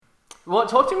Well,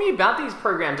 talk to me about these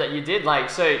programs that you did. Like,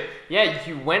 so yeah,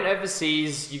 you went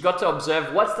overseas, you got to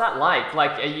observe. What's that like?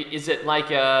 Like, is it like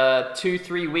 2,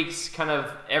 3 weeks, kind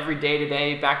of every day to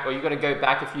day back, or you got to go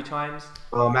back a few times?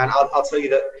 Oh man, I'll tell you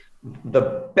that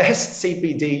the best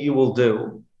CPD you will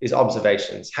do is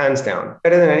observations, hands down.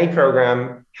 Better than any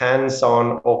program,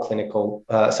 hands-on or clinical.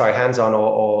 Sorry, hands-on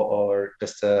or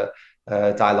just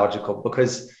dialogical.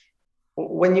 Because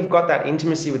when you've got that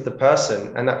intimacy with the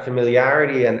person and that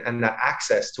familiarity and that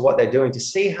access to what they're doing, to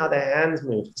see how their hands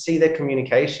move, to see their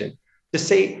communication, to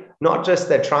see not just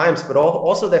their triumphs, but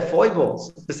also their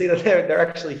foibles, to see that they're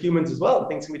actually humans as well, and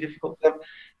things can be difficult for them.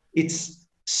 It's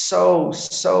so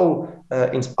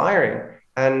inspiring.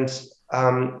 And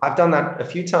I've done that a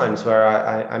few times where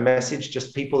I message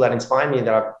just people that inspire me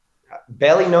that I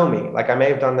barely know me. Like I may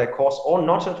have done their course or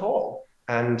not at all,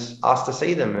 and asked to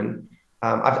see them. And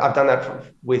I've done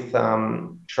that with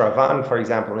Shravan, for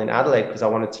example, in Adelaide, because I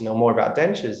wanted to know more about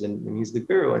dentures, and he's the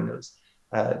guru. And there was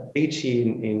Beachy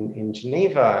in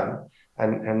Geneva,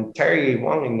 and Terry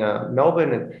Wong in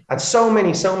Melbourne, and so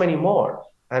many more.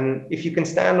 And if you can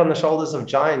stand on the shoulders of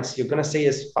giants, you're going to see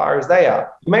as far as they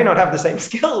are. You may not have the same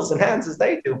skills and hands as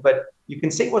they do, but you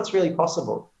can see what's really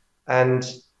possible. And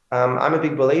I'm a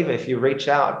big believer, if you reach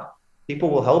out, people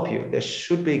will help you. There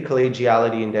should be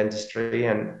collegiality in dentistry,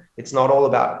 and it's not all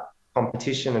about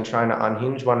competition and trying to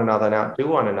unhinge one another and outdo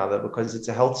one another, because it's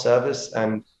a health service,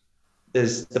 and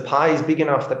the pie is big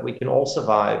enough that we can all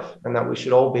survive, and that we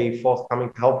should all be forthcoming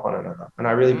to help one another. And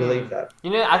I really believe that.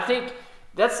 You know, I think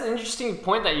that's an interesting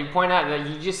point that you point out, that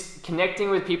you're just connecting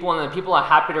with people and then people are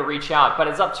happy to reach out, but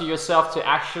it's up to yourself to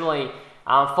actually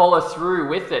follow through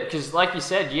with it. Because, like you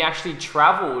said, you actually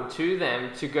traveled to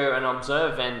them to go and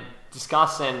observe and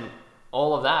discuss and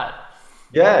all of that.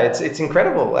 Yeah, it's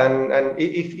incredible. And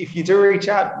if you do reach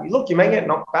out, look, you may get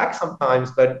knocked back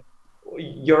sometimes, but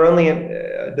you're only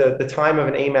at the time of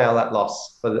an email at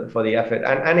loss for the effort.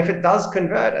 And if it does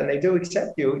convert and they do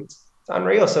accept you, it's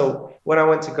unreal. So when I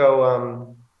went to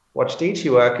go watch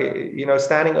Dichi work,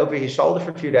 standing over his shoulder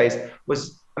for a few days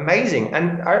was amazing.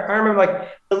 And I remember like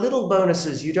the little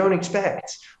bonuses you don't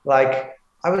expect. Like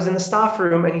I was in the staff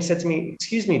room and he said to me,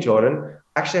 "Excuse me, Jordan,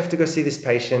 I actually have to go see this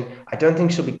patient. I don't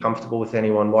think she'll be comfortable with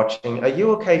anyone watching. Are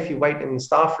you okay if you wait in the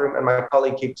staff room and my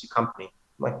colleague keeps you company?"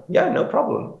 I'm like, "Yeah, no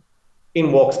problem."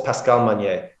 In walks Pascal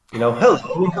Magnier. Hello,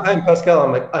 I'm Pascal.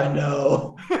 I'm like, "I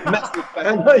know, massive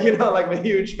fan," like I'm a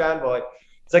huge fanboy.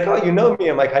 It's like, "Oh, you know me?"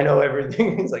 I'm like, "I know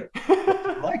everything." He's like, "What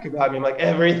do you like about me?" I'm like,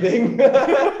 "Everything."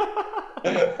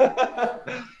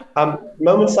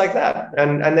 Moments like that,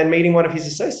 and then meeting one of his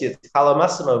associates, Carlo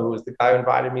Massimo, who was the guy who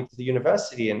invited me to the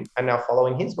university, and now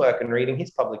following his work and reading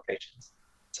his publications.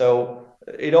 So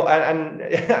and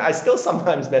I still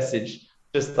sometimes message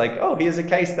just like, "Oh, here's a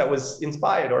case that was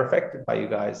inspired or affected by you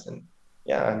guys," and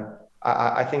yeah, and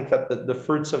I think that the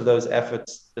fruits of those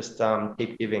efforts just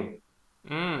keep giving.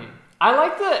 Mm. I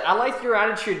like your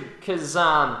attitude because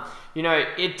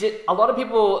it did. A lot of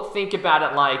people think about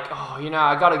it like, oh,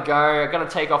 I gotta go, I gotta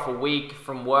take off a week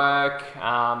from work,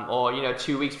 or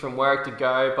 2 weeks from work to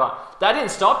go, but that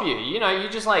didn't stop you. You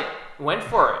just like went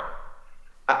for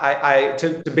it.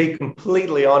 To be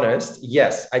completely honest,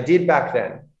 yes, I did back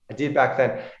then. I did back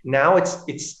then. Now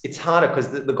it's harder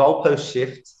because the goalpost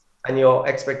shifts and your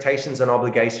expectations and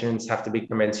obligations have to be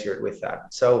commensurate with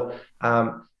that. So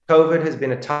COVID has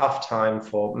been a tough time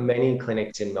for many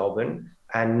clinics in Melbourne,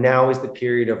 and now is the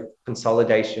period of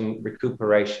consolidation,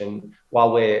 recuperation,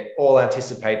 while we all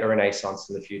anticipate a renaissance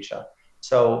in the future.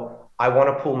 So I want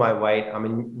to pull my weight. I'm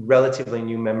a relatively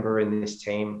new member in this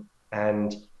team, and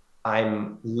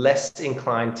I'm less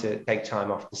inclined to take time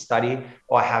off to study,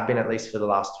 or I have been at least for the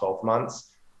last 12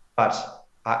 months. But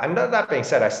and that being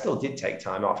said, I still did take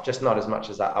time off, just not as much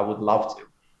as I would love to.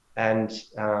 And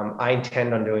I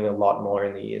intend on doing a lot more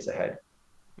in the years ahead.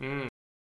 Mm.